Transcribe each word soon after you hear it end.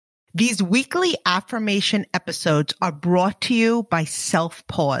These weekly affirmation episodes are brought to you by Self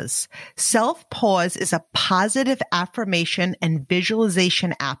Pause. Self Pause is a positive affirmation and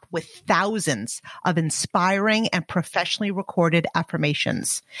visualization app with thousands of inspiring and professionally recorded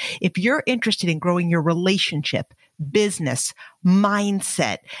affirmations. If you're interested in growing your relationship, business,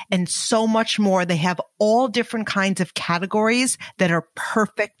 mindset, and so much more, they have all different kinds of categories that are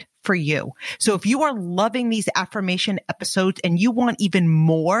perfect for you. So if you are loving these affirmation episodes and you want even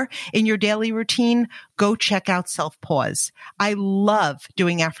more in your daily routine, go check out Self Pause. I love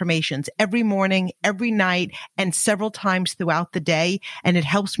doing affirmations every morning, every night, and several times throughout the day. And it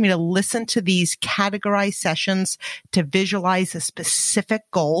helps me to listen to these categorized sessions to visualize a specific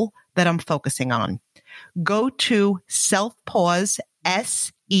goal that I'm focusing on. Go to Selfpause,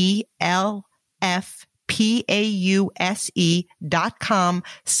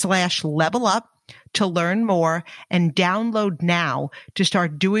 selfpause.com/level up to learn more and download now to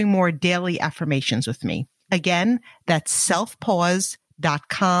start doing more daily affirmations with me. Again, that's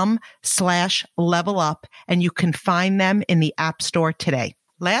selfpause.com/level up, and you can find them in the App Store today.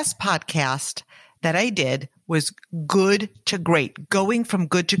 Last podcast that I did was good to great, going from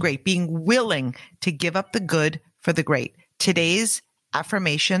good to great, being willing to give up the good for the great. Today's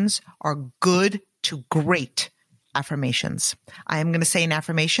affirmations are good to great affirmations. I am going to say an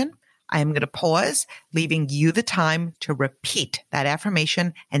affirmation. I am going to pause, leaving you the time to repeat that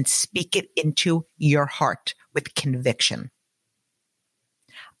affirmation and speak it into your heart with conviction.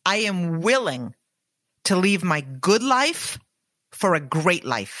 I am willing to leave my good life for a great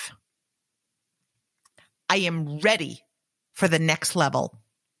life. I am ready for the next level.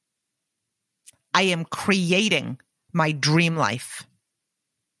 I am creating my dream life.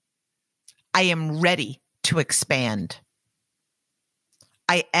 I am ready to expand.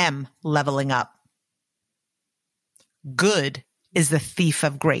 I am leveling up. Good is the thief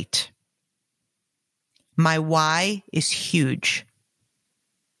of great. My why is huge.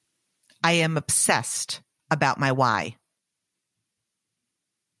 I am obsessed about my why.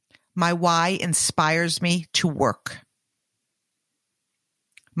 My why inspires me to work.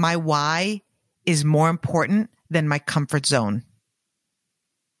 My why is more important than my comfort zone.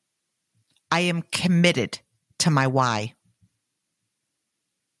 I am committed to my why.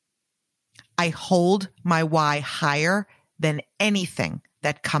 I hold my why higher than anything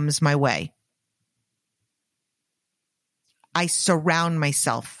that comes my way. I surround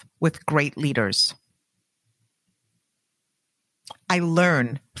myself with great leaders. I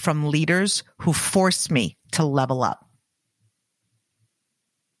learn from leaders who force me to level up.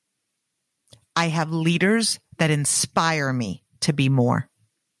 I have leaders that inspire me to be more.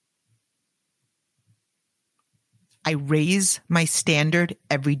 I raise my standard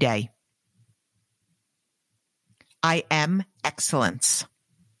every day. I am excellence.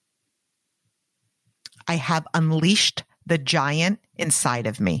 I have unleashed the giant inside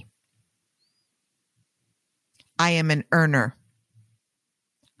of me. I am an earner.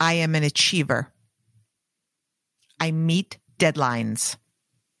 I am an achiever. I meet deadlines.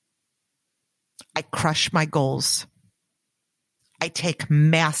 I crush my goals. I take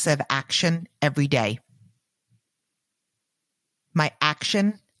massive action every day. My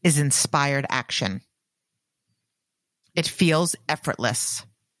action is inspired action. It feels effortless.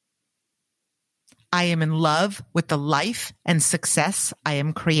 I am in love with the life and success I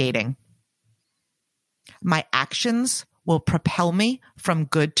am creating. My actions will propel me from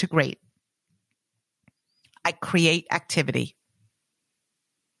good to great. I create activity.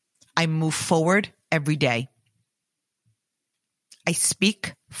 I move forward every day. I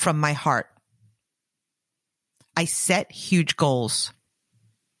speak from my heart. I set huge goals.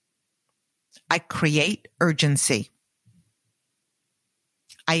 I create urgency.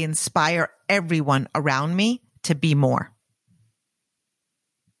 I inspire everyone around me to be more.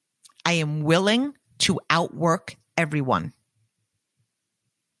 I am willing to outwork everyone.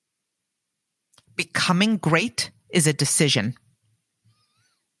 Becoming great is a decision.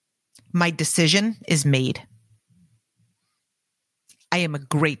 My decision is made. I am a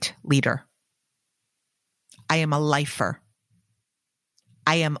great leader. I am a lifer.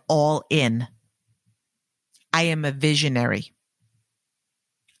 I am all in. I am a visionary.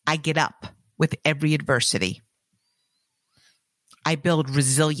 I get up with every adversity. I build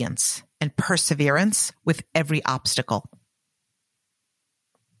resilience and perseverance with every obstacle.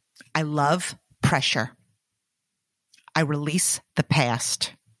 I love pressure. I release the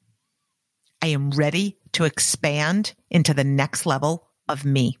past. I am ready to expand into the next level of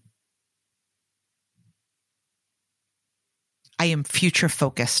me. I am future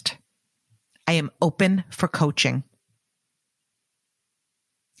focused. I am open for coaching.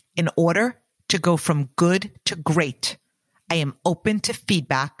 In order to go from good to great, I am open to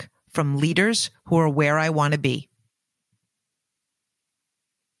feedback from leaders who are where I want to be.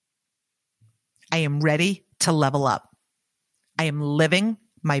 I am ready to level up. I am living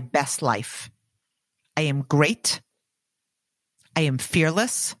my best life. I am great. I am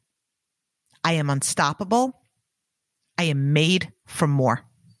fearless. I am unstoppable. I am made for more.